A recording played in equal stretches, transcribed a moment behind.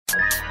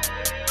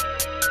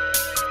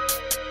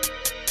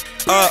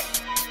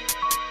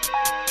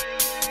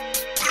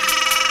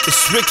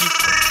It's Ricky.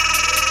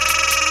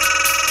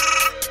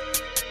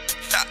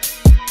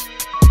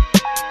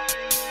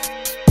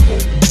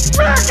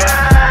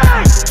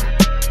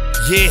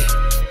 Yeah.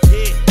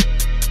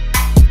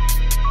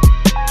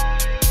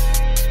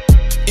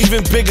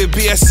 Even bigger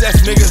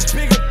BSF, nigga.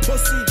 Bigger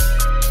pussy.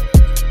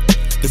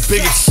 The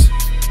biggest.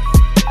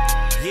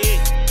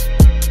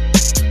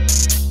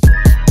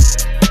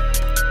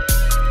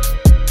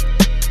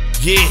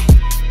 Yeah.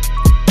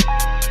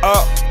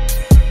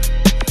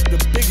 The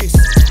biggest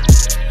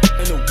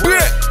in the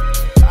world.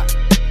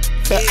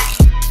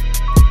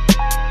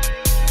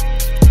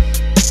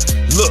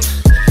 Look.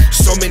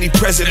 So many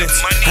presidents,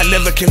 I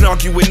never can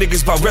argue with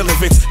niggas about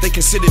relevance. They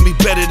consider me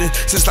better than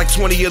since like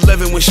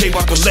 2011 when Shea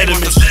bought the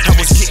Lettermans. I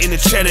was getting the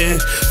cheddar in,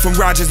 from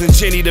Rogers and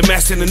Jenny to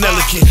Master and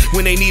Elegant.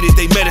 When they needed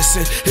they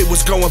medicine, it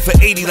was going for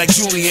 80 like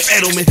Julian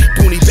Edelman.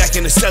 Booney back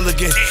in the cell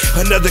again.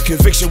 Another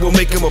conviction will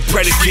make him a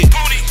predicate.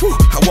 Whew,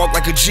 I walk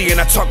like a G and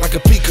I talk like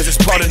a P cause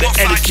it's part of the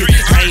etiquette.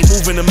 I ain't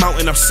moving the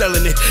mountain, I'm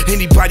selling it.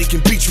 Anybody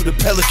can beat you, the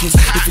Pelicans.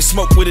 If you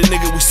smoke with a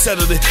nigga, we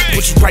settled it.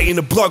 Put you right in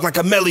the blog like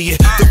I'm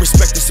Elliot. The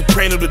respect the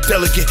Soprano, the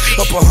delegate.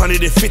 Up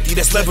 150,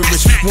 that's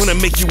leverage. Wanna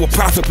make you a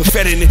prophet,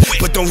 perfecting it,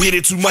 but don't hit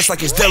it too much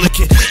like it's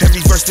delicate.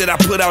 Every verse that I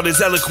put out is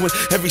eloquent.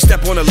 Every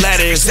step on the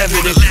ladder is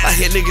evident. I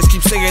hear niggas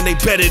keep saying they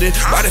better than.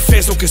 Why the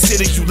fans don't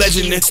consider you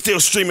legend? And still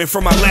streaming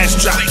from my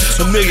last drop.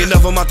 A million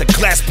of them out the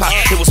glass pot.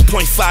 It was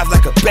 0.5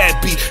 like a bad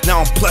beat.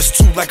 Now I'm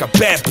 +2 like a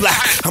bad block.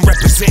 I'm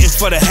representing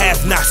for the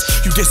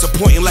have-nots. You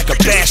disappointing like a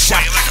bad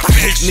shot. I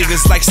hate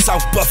niggas like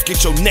South Buff.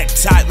 Get your neck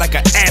tied like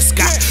an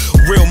ascot.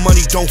 Real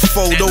money don't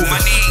fold over.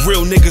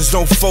 Real niggas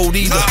don't fold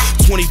either.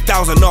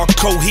 20,000 all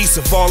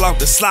cohesive, all out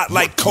the slot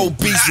like Cole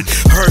Beasley.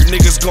 Heard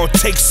niggas gon'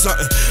 take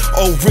something,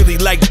 oh really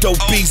like dope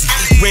easy.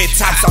 Red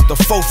tops out the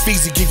 4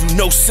 Feezy, give you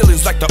no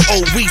ceilings like the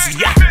old Weezy.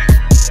 Yeah,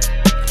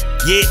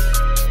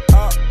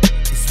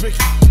 it's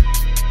Ricky.